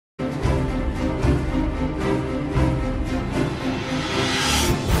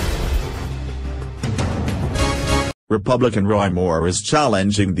Republican Roy Moore is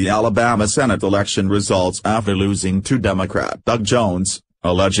challenging the Alabama Senate election results after losing to Democrat Doug Jones,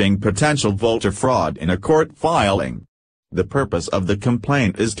 alleging potential voter fraud in a court filing. The purpose of the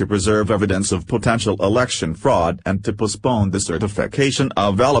complaint is to preserve evidence of potential election fraud and to postpone the certification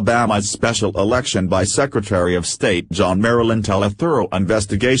of Alabama's special election by Secretary of State John Merrill until a thorough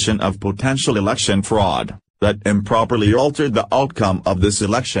investigation of potential election fraud that improperly altered the outcome of this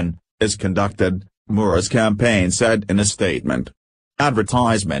election is conducted, Moore's campaign said in a statement.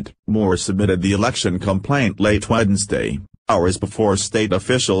 Moore submitted the election complaint late Wednesday, hours before state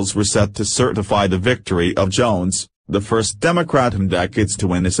officials were set to certify the victory of Jones, the first Democrat in decades to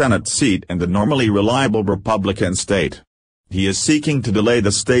win a Senate seat in the normally reliable Republican state. He is seeking to delay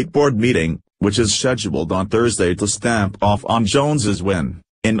the state board meeting, which is scheduled on Thursday to stamp off on Jones's win,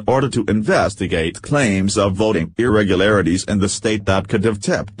 in order to investigate claims of voting irregularities in the state that could have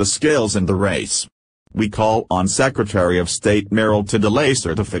tipped the scales in the race. We call on Secretary of State Merrill to delay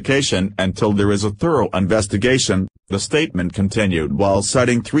certification until there is a thorough investigation, the statement continued while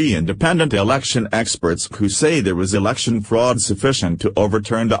citing 3 independent election experts who say there was election fraud sufficient to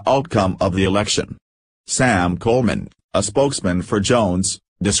overturn the outcome of the election. Sam Coleman, a spokesman for Jones,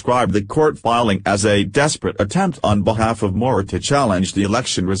 described the court filing as a desperate attempt on behalf of Moore to challenge the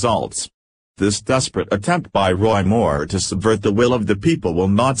election results. This desperate attempt by Roy Moore to subvert the will of the people will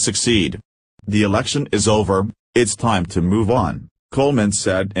not succeed. The election is over, it's time to move on, Coleman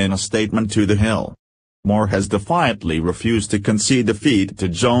said in a statement to The Hill. Moore has defiantly refused to concede defeat to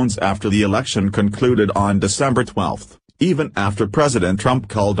Jones after the election concluded on December 12, even after President Trump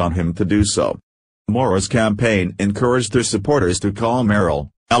called on him to do so. Moore's campaign encouraged their supporters to call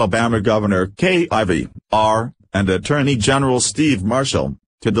Merrill, Alabama Governor Kay Ivey-R., and Attorney General Steve Marshall,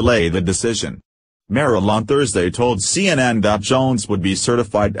 to delay the decision. Merrill on Thursday told CNN that Jones would be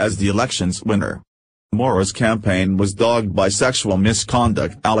certified as the election's winner. Moore's campaign was dogged by sexual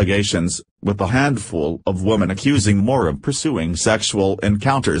misconduct allegations, with a handful of women accusing Moore of pursuing sexual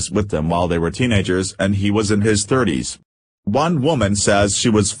encounters with them while they were teenagers and he was in his 30s. One woman says she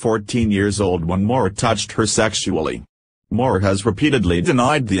was 14 years old when Moore touched her sexually. Moore has repeatedly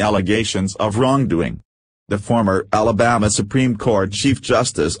denied the allegations of wrongdoing. The former Alabama Supreme Court Chief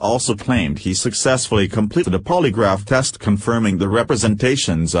Justice also claimed he successfully completed a polygraph test confirming the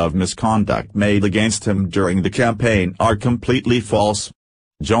representations of misconduct made against him during the campaign are completely false.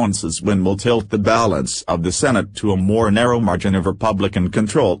 Jones's win will tilt the balance of the Senate to a more narrow margin of Republican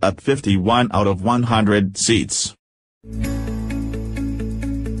control at 51 out of 100 seats.